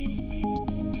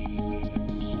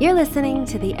You're listening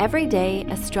to the Everyday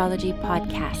Astrology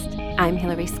Podcast. I'm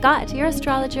Hilary Scott, your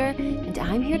astrologer, and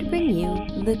I'm here to bring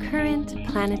you the current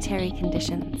planetary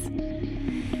conditions.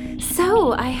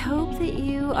 So I hope that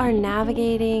you are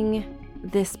navigating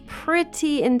this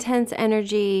pretty intense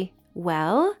energy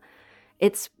well.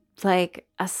 It's like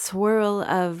a swirl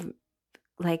of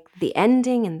like the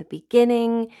ending and the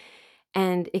beginning,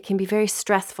 and it can be very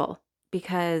stressful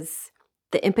because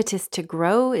the impetus to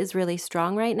grow is really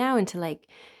strong right now and to like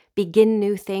begin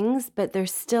new things, but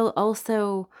there's still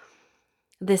also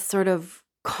this sort of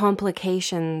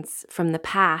complications from the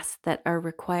past that are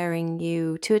requiring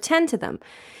you to attend to them.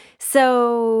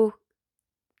 So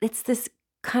it's this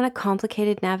kind of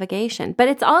complicated navigation, but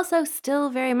it's also still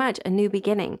very much a new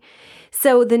beginning.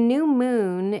 So the new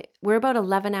moon, we're about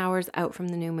 11 hours out from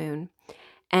the new moon.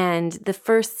 And the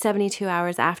first 72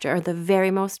 hours after are the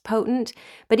very most potent.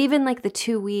 But even like the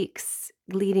 2 weeks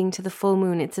leading to the full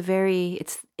moon,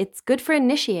 it's good for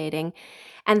initiating.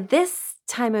 And this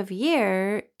time of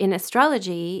year in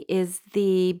astrology is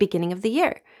the beginning of the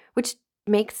year, which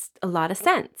makes a lot of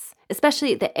sense.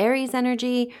 Especially the Aries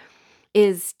energy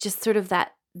is just sort of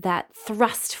that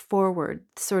thrust forward,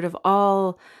 sort of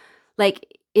all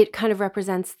like it kind of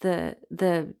represents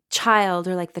the child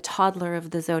or like the toddler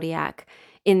of the zodiac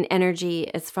in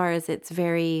energy, as far as it's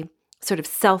very sort of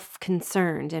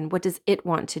self-concerned and what does it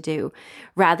want to do,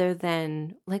 rather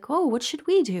than like, oh, what should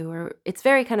we do? Or it's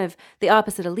very kind of the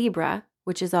opposite of Libra,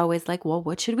 which is always like, well,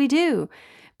 what should we do?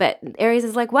 But Aries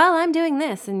is like, well, I'm doing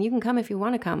this and you can come if you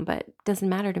want to come, but it doesn't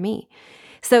matter to me.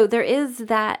 So there is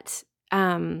that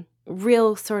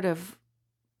real sort of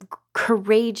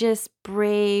courageous,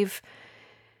 brave,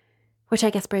 which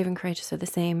I guess brave and courageous are the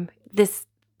same. This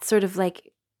sort of like,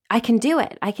 I can do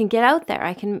it. I can get out there.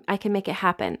 I can make it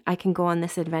happen. I can go on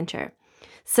this adventure.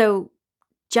 So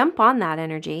jump on that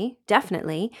energy,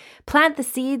 definitely. Plant the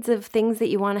seeds of things that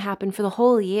you want to happen for the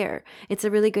whole year. It's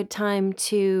a really good time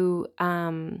to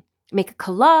make a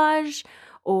collage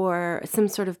or some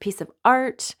sort of piece of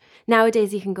art.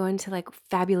 Nowadays, you can go into like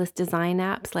fabulous design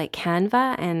apps like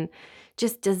Canva and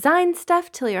just design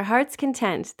stuff till your heart's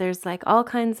content. There's like all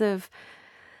kinds of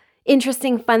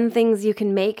interesting, fun things you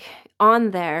can make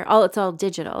on there. It's all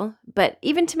digital, but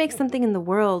even to make something in the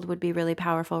world would be really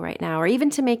powerful right now, or even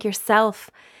to make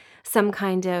yourself some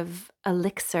kind of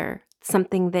elixir,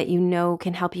 something that you know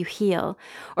can help you heal,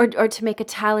 or to make a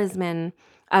talisman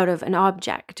out of an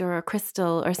object or a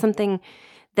crystal or something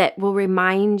that will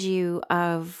remind you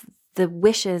of the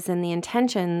wishes and the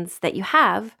intentions that you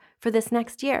have for this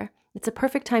next year. It's a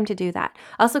perfect time to do that.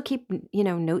 Also keep,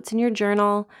 notes in your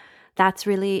journal. That's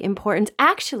really important.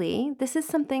 Actually, this is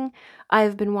something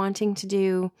I've been wanting to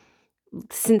do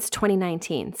since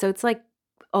 2019. So it's like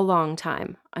a long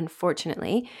time,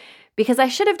 unfortunately, because I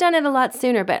should have done it a lot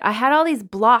sooner, but I had all these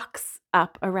blocks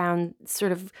up around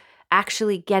sort of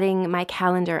actually getting my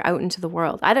calendar out into the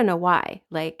world. I don't know why.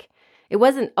 Like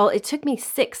it took me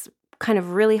 6 kind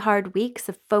of really hard weeks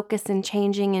of focus and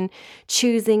changing and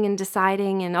choosing and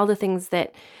deciding and all the things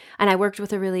and I worked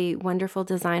with a really wonderful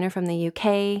designer from the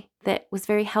UK that was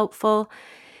very helpful.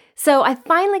 So I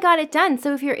finally got it done.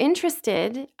 So if you're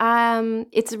interested,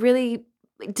 it's really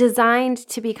designed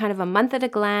to be kind of a month at a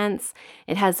glance.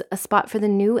 It has a spot for the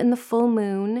new and the full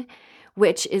moon,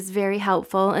 which is very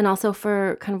helpful, and also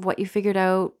for kind of what you figured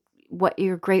out, what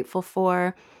you're grateful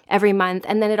for every month.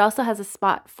 And then it also has a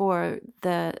spot for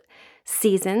the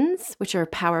seasons, which are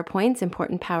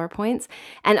important PowerPoints,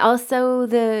 and also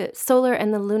the solar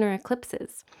and the lunar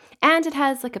eclipses. And it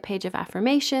has like a page of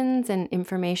affirmations and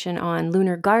information on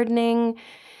lunar gardening.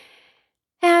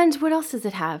 And what else does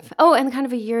it have? Oh, and kind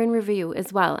of a year in review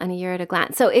as well, and a year at a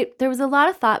glance. So there was a lot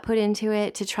of thought put into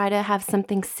it to try to have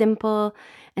something simple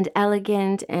and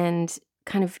elegant and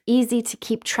kind of easy to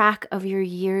keep track of your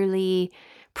yearly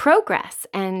progress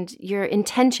and your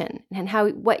intention and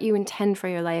what you intend for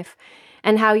your life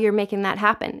and how you're making that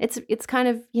happen. It's kind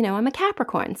of, I'm a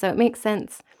Capricorn, so it makes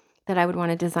sense that I would want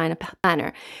to design a planner.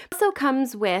 It also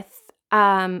comes with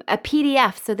a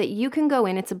PDF so that you can go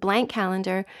in. It's a blank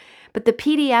calendar, but the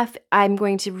PDF I'm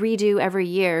going to redo every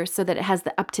year so that it has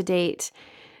the up-to-date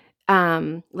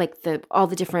all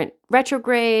the different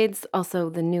retrogrades, also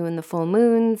the new and the full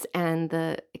moons and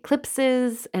the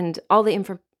eclipses and all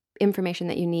the information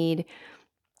that you need.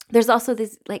 There's also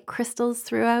these like crystals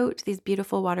throughout, these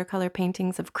beautiful watercolor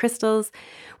paintings of crystals,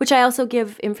 which I also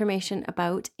give information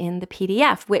about in the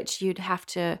PDF, which you'd have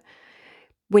to,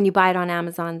 when you buy it on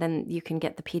Amazon, then you can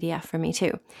get the PDF from me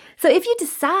too. So if you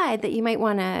decide that you might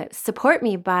want to support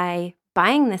me by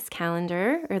buying this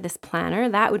calendar or this planner.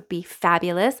 That would be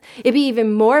fabulous. It'd be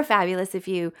even more fabulous if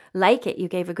you like it, you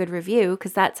gave a good review,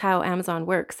 because that's how Amazon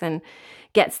works and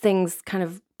gets things kind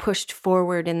of pushed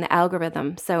forward in the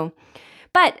algorithm. So,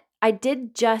 but I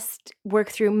did just work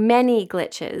through many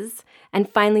glitches, and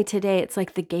finally today it's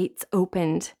like the gates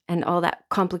opened and all that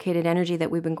complicated energy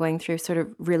that we've been going through sort of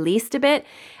released a bit,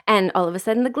 and all of a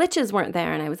sudden the glitches weren't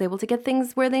there and I was able to get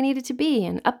things where they needed to be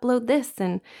and upload this.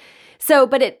 And so,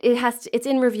 but it's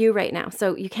in review right now,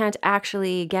 so you can't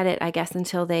actually get it, I guess,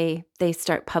 until they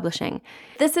start publishing.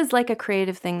 This is like a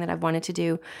creative thing that I've wanted to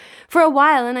do for a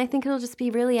while, and I think it'll just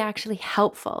be really actually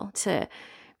helpful to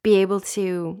be able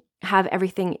to have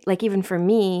everything, like even for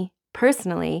me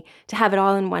personally, to have it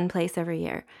all in one place every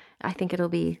year. I think it'll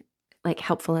be like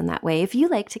helpful in that way if you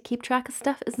like to keep track of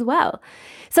stuff as well.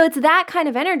 So it's that kind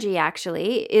of energy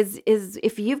actually, is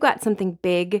if you've got something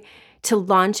big to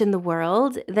launch in the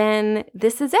world, then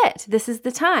this is it. This is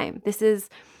the time. This is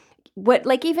what,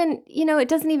 like, even, it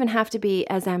doesn't even have to be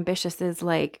as ambitious as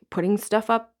like putting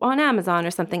stuff up on Amazon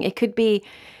or something. It could be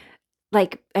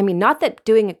like, not that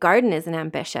doing a garden isn't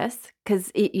ambitious,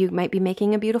 because you might be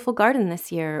making a beautiful garden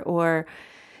this year, or,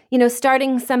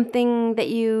 starting something that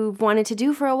you've wanted to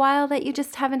do for a while that you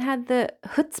just haven't had the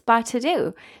chutzpah to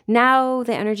do. Now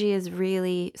the energy is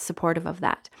really supportive of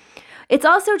that. It's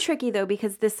also tricky though,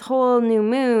 because this whole new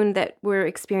moon that we're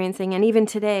experiencing, and even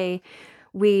today,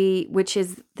 which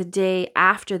is the day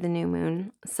after the new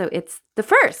moon, so it's the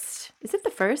 1st. Is it the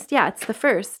 1st? Yeah, it's the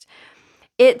 1st.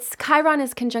 It's Chiron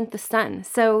is conjunct the sun.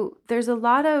 So there's a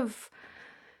lot of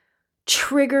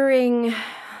triggering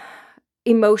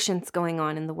emotions going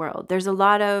on in the world. There's a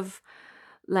lot of,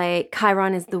 like,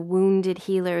 Chiron is the wounded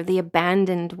healer, the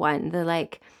abandoned one, the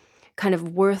like kind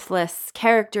of worthless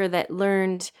character that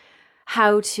learned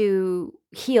how to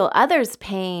heal others'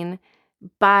 pain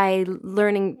by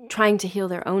trying to heal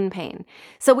their own pain.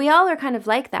 So we all are kind of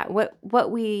like that.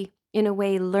 What we, in a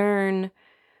way, learn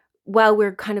while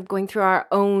we're kind of going through our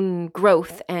own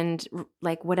growth and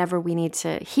like whatever we need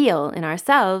to heal in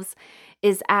ourselves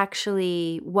is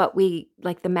actually what we,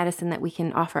 like, the medicine that we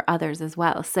can offer others as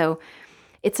well. So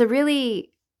it's a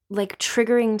really like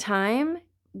triggering time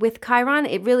with Chiron.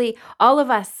 It really, all of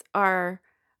us are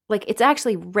like, it's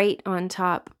actually right on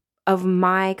top of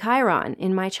my Chiron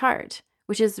in my chart,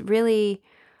 which is really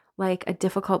like a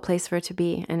difficult place for it to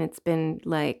be. And it's been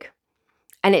like,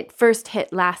 and it first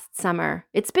hit last summer.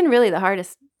 It's been really the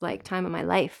hardest like time of my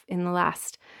life in the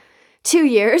last 2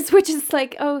 years, which is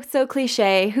like, oh, so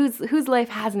cliche. Whose life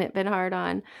hasn't it been hard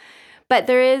on? But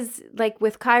there is, like,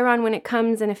 with Chiron, when it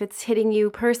comes and if it's hitting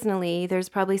you personally, there's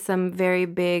probably some very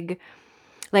big,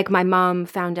 like, my mom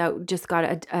found out, just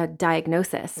got a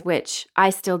diagnosis, which I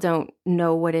still don't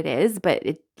know what it is, but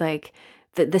it, like,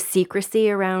 the secrecy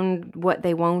around what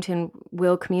they won't and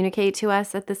will communicate to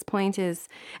us at this point is,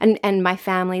 and my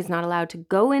family's not allowed to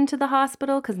go into the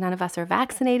hospital because none of us are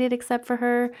vaccinated except for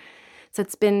her. So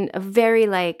it's been a very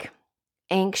like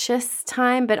anxious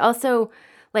time, but also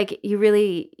like you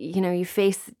really, you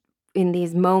face in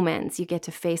these moments, you get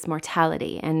to face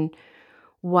mortality and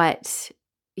what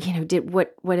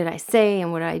did I say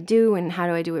and what did I do and how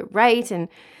do I do it right? And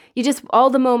you just, all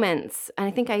the moments, and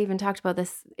I think I even talked about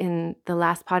this in the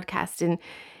last podcast,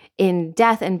 in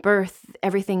death and birth,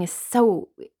 everything is so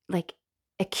like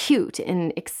acute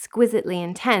and exquisitely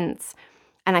intense.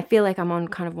 And I feel like I'm on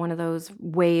kind of one of those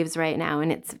waves right now.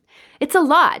 And it's a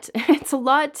lot. It's a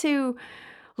lot to,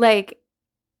 like,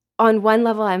 on one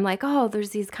level, I'm like, oh, there's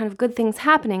these kind of good things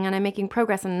happening and I'm making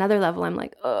progress. On another level, I'm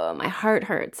like, oh, my heart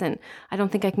hurts and I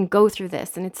don't think I can go through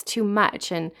this and it's too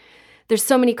much. And there's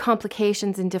so many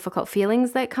complications and difficult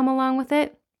feelings that come along with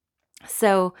it.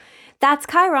 So that's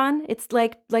Chiron. It's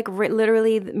like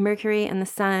literally Mercury and the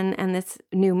sun and this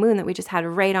new moon that we just had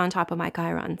right on top of my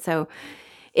Chiron. So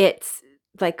it's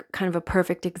like kind of a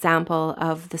perfect example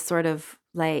of the sort of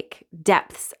like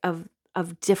depths of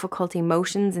difficult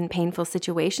emotions and painful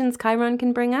situations Chiron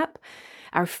can bring up.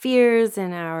 Our fears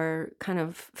and our kind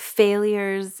of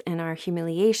failures and our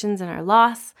humiliations and our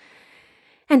loss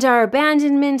and our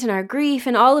abandonment and our grief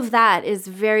and all of that is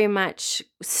very much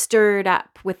stirred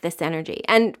up with this energy.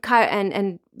 And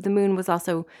the moon was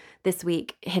also this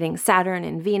week hitting Saturn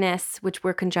and Venus, which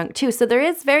were conjunct too. So there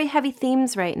is very heavy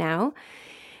themes right now.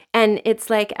 And it's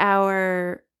like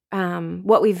our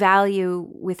what we value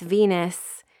with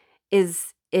Venus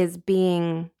is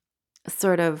being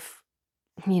sort of,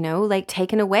 like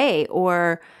taken away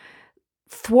or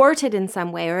thwarted in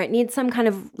some way, or it needs some kind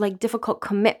of like difficult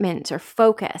commitment or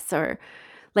focus or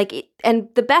like, and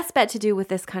the best bet to do with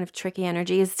this kind of tricky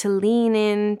energy is to lean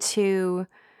into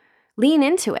lean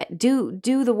into it. Do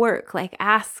the work. Like,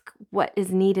 ask what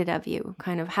is needed of you.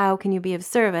 Kind of, how can you be of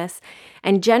service?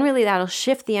 And generally that'll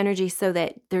shift the energy so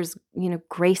that there's,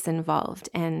 grace involved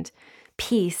and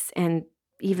peace. And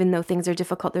even though things are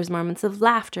difficult, there's moments of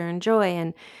laughter and joy,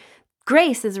 and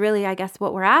grace is really, I guess,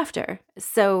 what we're after.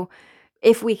 So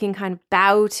if we can kind of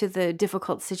bow to the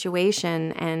difficult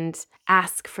situation and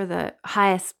ask for the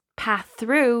highest path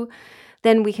through,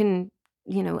 then we can,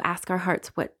 ask our hearts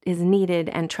what is needed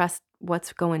and trust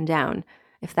what's going down.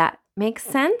 If that makes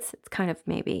sense, it's kind of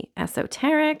maybe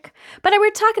esoteric, but we're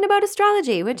talking about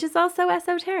astrology, which is also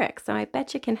esoteric, so I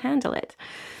bet you can handle it.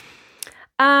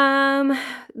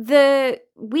 The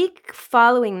week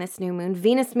following this new moon,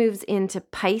 Venus moves into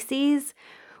Pisces,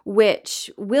 which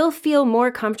will feel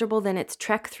more comfortable than its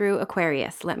trek through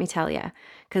Aquarius, let me tell you,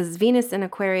 because Venus and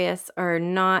Aquarius are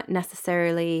not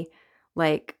necessarily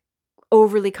like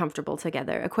overly comfortable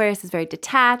together. Aquarius is very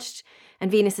detached,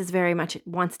 and Venus is very much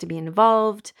wants to be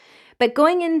involved. But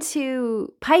going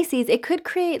into Pisces, it could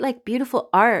create like beautiful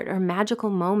art or magical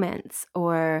moments,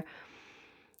 or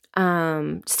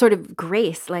sort of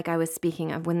grace, like I was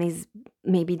speaking of, when these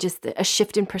maybe just a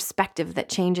shift in perspective that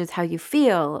changes how you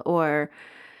feel, or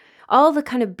all the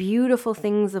kind of beautiful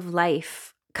things of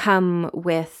life come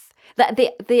with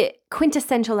the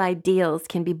quintessential ideals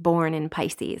can be born in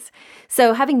Pisces.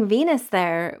 So having Venus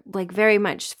there, like very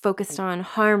much focused on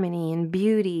harmony and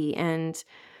beauty and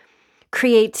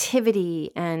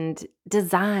creativity and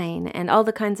design and all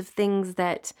the kinds of things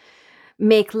that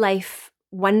make life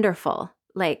wonderful,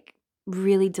 like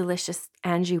really delicious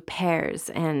Anjou pears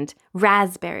and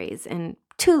raspberries and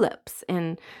tulips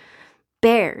and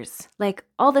bears. Like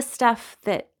all the stuff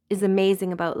that is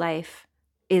amazing about life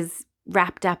is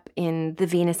wrapped up in the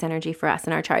Venus energy for us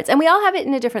in our charts. And we all have it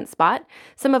in a different spot.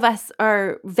 Some of us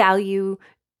are value,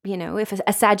 if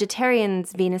a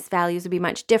Sagittarian's Venus values would be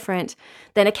much different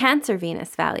than a Cancer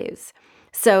Venus values.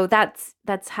 So that's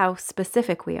how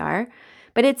specific we are.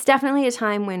 But it's definitely a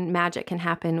time when magic can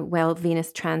happen while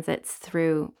Venus transits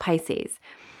through Pisces.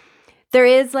 There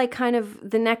is like kind of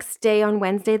the next day on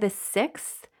Wednesday, the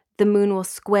 6th, the moon will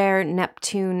square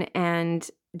Neptune and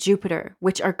Jupiter,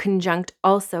 which are conjunct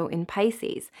also in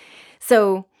Pisces.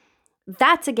 So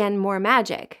that's again more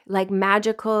magic, like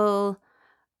magical,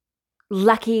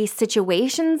 lucky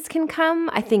situations can come.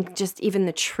 I think just even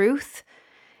the truth.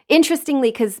 Interestingly,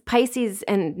 because Pisces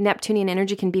and Neptunian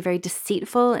energy can be very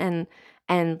deceitful and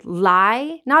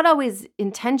lie, not always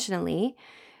intentionally,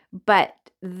 but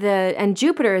and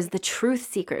Jupiter is the truth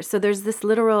seeker. So there's this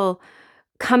literal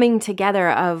coming together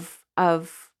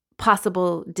of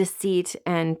possible deceit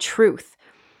and truth.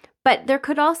 But there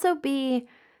could also be,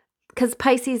 because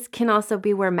Pisces can also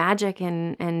be where magic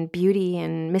and beauty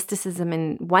and mysticism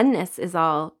and oneness is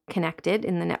all connected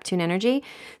in the Neptune energy.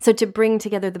 So to bring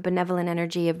together the benevolent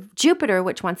energy of Jupiter,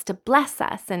 which wants to bless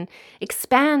us and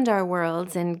expand our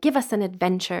worlds and give us an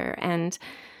adventure and,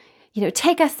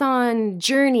 take us on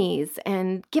journeys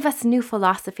and give us new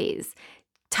philosophies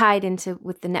tied into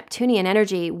with the Neptunian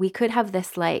energy, we could have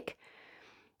this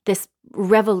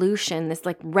revolution, this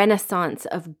like renaissance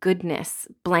of goodness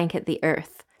blanket the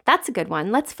earth. That's a good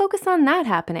one. Let's focus on that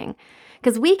happening,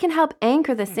 because we can help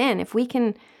anchor this in. If we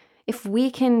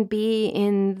can be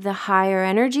in the higher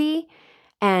energy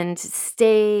and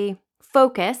stay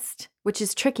focused, which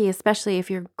is tricky, especially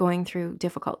if you're going through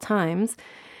difficult times,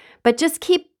 but just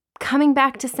keep coming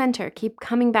back to center, keep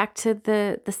coming back to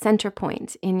the center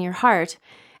point in your heart,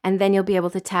 and then you'll be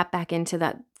able to tap back into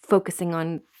that focusing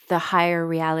on the higher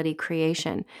reality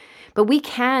creation. But we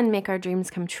can make our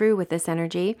dreams come true with this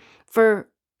energy for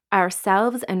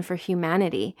ourselves and for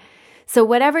humanity. So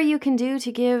whatever you can do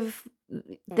to give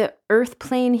the earth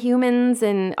plane humans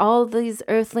and all these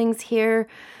earthlings here,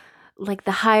 like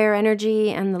the higher energy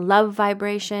and the love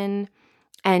vibration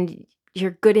and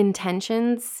your good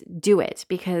intentions, do it,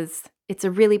 because it's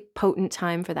a really potent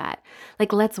time for that.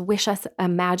 Like, let's wish us a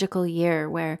magical year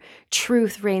where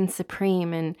truth reigns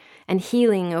supreme and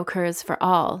healing occurs for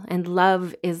all, and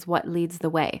love is what leads the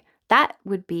way. That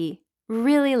would be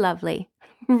really lovely.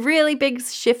 Really big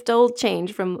shift, old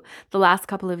change from the last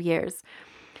couple of years.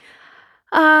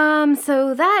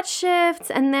 So that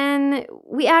shifts, and then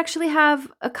we actually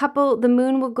have the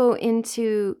moon will go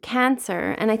into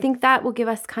Cancer, and I think that will give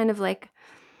us kind of like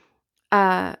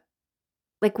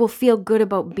we'll feel good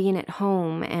about being at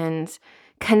home and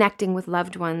connecting with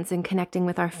loved ones and connecting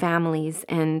with our families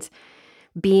and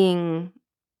being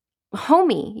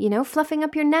homey, fluffing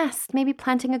up your nest, maybe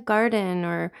planting a garden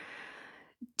or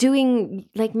doing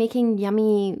like making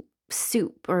yummy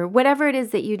soup or whatever it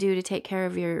is that you do to take care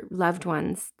of your loved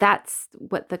ones. That's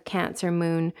what the Cancer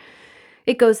moon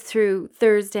it goes through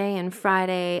Thursday and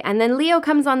Friday, and then Leo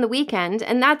comes on the weekend,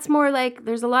 and that's more like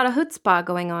there's a lot of chutzpah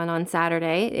going on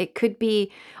Saturday. It could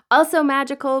be also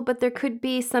magical, but there could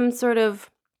be some sort of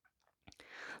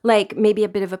like maybe a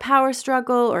bit of a power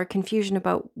struggle or confusion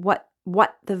about what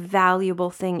the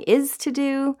valuable thing is to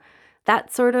do.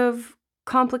 That sort of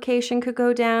complication could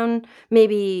go down.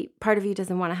 Maybe part of you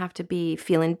doesn't want to have to be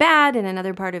feeling bad, and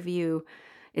another part of you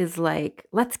is like,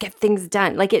 let's get things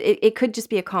done. Like it could just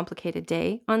be a complicated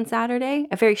day on Saturday,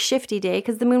 a very shifty day,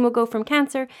 because the moon will go from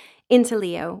Cancer into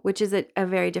Leo, which is a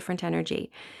very different energy.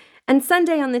 And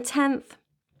Sunday on the 10th,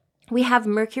 we have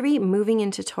Mercury moving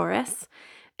into Taurus.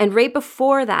 And right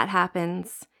before that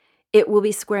happens, it will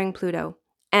be squaring Pluto.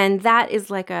 And that is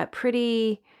like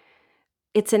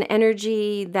it's an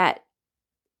energy that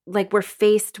like we're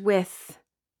faced with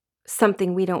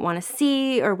something we don't want to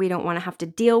see or we don't want to have to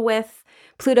deal with.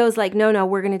 Pluto's like, no,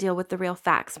 we're going to deal with the real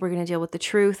facts. We're going to deal with the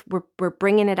truth. We're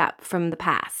bringing it up from the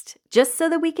past just so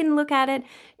that we can look at it,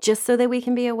 just so that we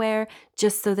can be aware,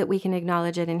 just so that we can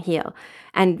acknowledge it and heal.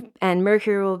 And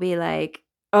Mercury will be like,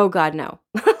 oh God, no,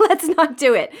 let's not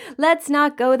do it. Let's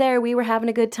not go there. We were having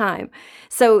a good time.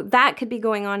 So that could be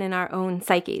going on in our own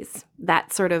psyches.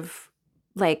 That sort of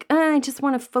like, I just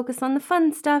want to focus on the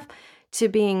fun stuff, to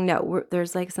being, no,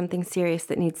 there's like something serious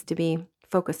that needs to be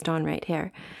focused on right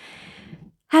here.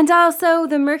 And also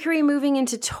the Mercury moving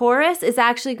into Taurus is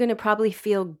actually going to probably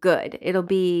feel good. It'll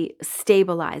be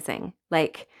stabilizing.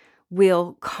 Like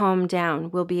we'll calm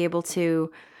down. We'll be able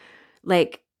to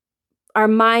like, our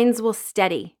minds will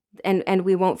steady and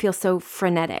we won't feel so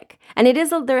frenetic. And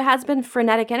there has been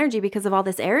frenetic energy because of all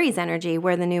this Aries energy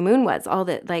where the new moon was. All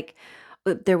that, like,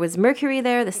 there was Mercury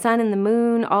there, the sun and the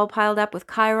moon all piled up with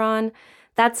Chiron.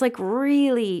 That's like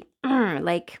really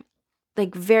like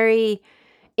very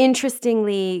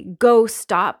interestingly go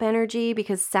stop energy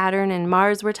because Saturn and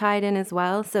Mars were tied in as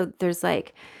well. So there's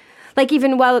like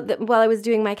even while I was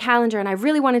doing my calendar and I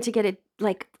really wanted to get it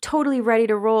like totally ready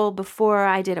to roll before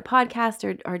I did a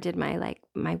podcast or did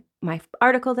my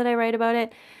article that I write about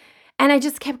it. And I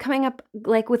just kept coming up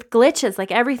like with glitches,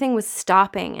 like everything was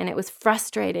stopping and it was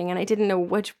frustrating and I didn't know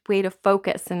which way to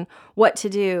focus and what to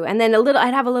do. And then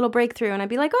I'd have a little breakthrough and I'd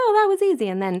be like, oh, that was easy.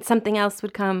 And then something else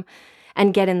would come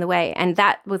and get in the way. And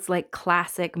that was like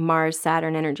classic Mars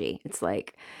Saturn energy. It's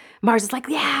like Mars is like,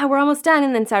 yeah, we're almost done.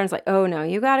 And then Saturn's like, oh no,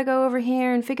 you got to go over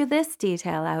here and figure this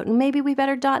detail out. And maybe we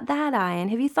better dot that I. And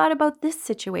have you thought about this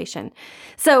situation?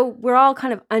 So we're all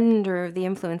kind of under the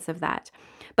influence of that.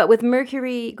 But with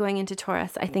Mercury going into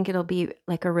Taurus, I think it'll be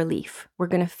like a relief. We're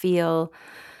going to feel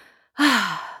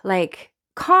like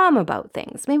calm about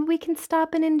things. Maybe we can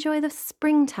stop and enjoy the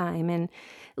springtime and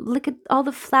look at all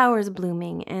the flowers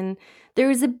blooming. And there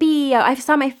was a bee. I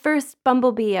saw my first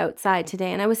bumblebee outside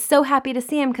today, and I was so happy to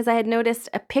see him because I had noticed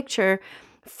a picture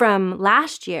from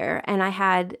last year, and I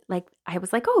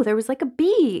was like, oh, there was like a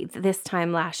bee this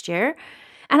time last year,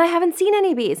 and I haven't seen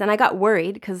any bees. And I got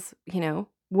worried because,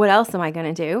 what else am I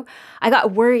going to do? I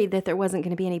got worried that there wasn't going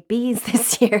to be any bees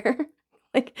this year.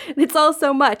 Like, it's all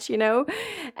so much,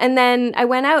 And then I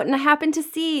went out and I happened to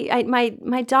see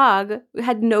my dog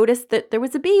had noticed that there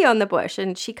was a bee on the bush,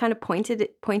 and she kind of pointed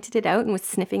it out and was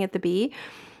sniffing at the bee.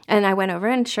 And I went over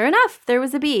and sure enough, there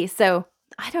was a bee. So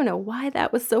I don't know why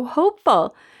that was so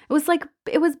hopeful.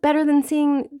 It was better than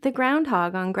seeing the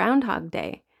groundhog on Groundhog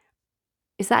Day.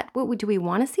 Is that do we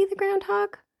want to see the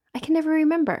groundhog? I can never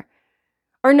remember.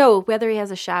 Or no, whether he has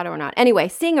a shadow or not. Anyway,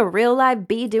 seeing a real live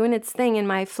bee doing its thing in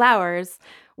my flowers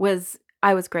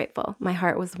I was grateful. My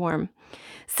heart was warm.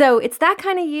 So it's that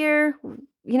kind of year,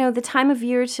 the time of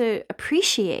year to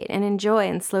appreciate and enjoy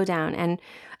and slow down. And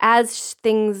as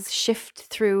things shift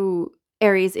through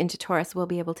Aries into Taurus, we'll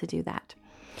be able to do that.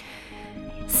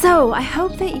 So I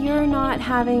hope that you're not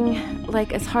having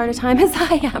like as hard a time as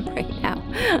I am right now.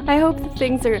 I hope that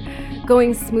things are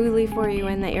going smoothly for you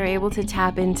and that you're able to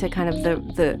tap into kind of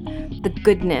the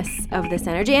goodness of this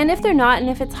energy. And if they're not, and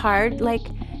if it's hard, like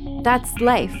that's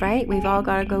life, right? We've all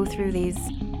got to go through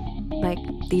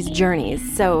these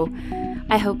journeys. So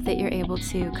I hope that you're able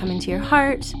to come into your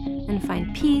heart and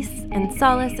find peace and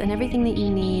solace and everything that you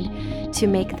need to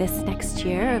make this next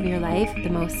year of your life the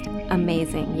most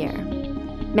amazing year.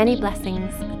 Many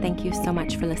blessings. Thank you so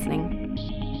much for listening.